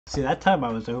See, that time I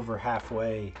was over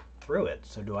halfway through it,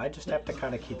 so do I just have to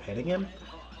kind of keep hitting him?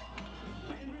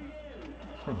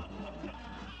 Hmm.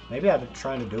 Maybe I've been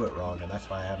trying to do it wrong, and that's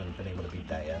why I haven't been able to beat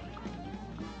that yet.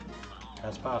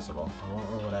 That's possible. I won't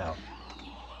rule it out.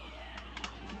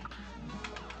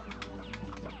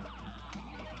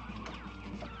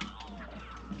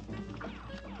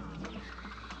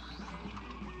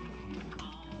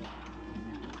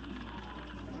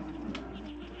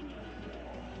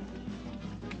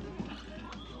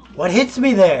 What hits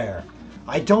me there?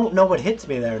 I don't know what hits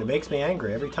me there. It makes me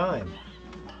angry every time.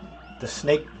 The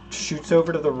snake shoots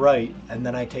over to the right, and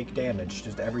then I take damage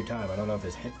just every time. I don't know if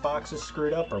his hitbox is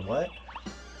screwed up or what.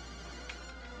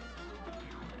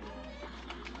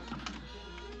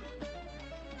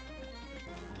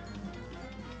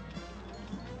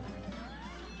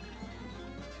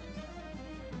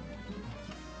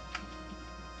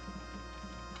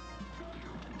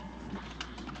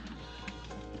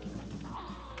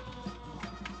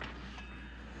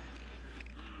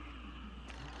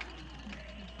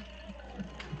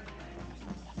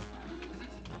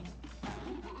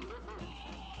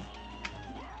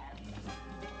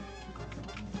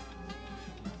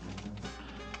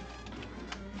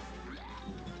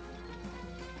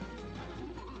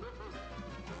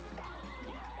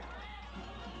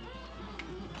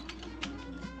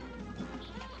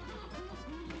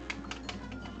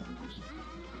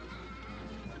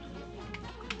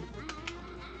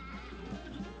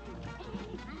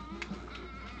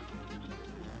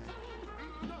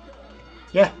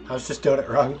 Yeah, I was just doing it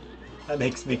wrong. That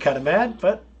makes me kind of mad,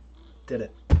 but did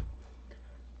it.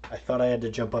 I thought I had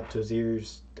to jump up to his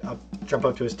ears, jump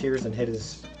up to his tears and hit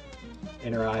his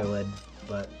inner eyelid,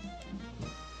 but...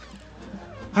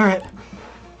 Alright.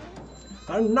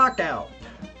 I'm knocked out.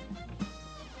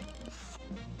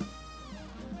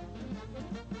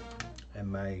 And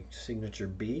my signature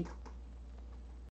B.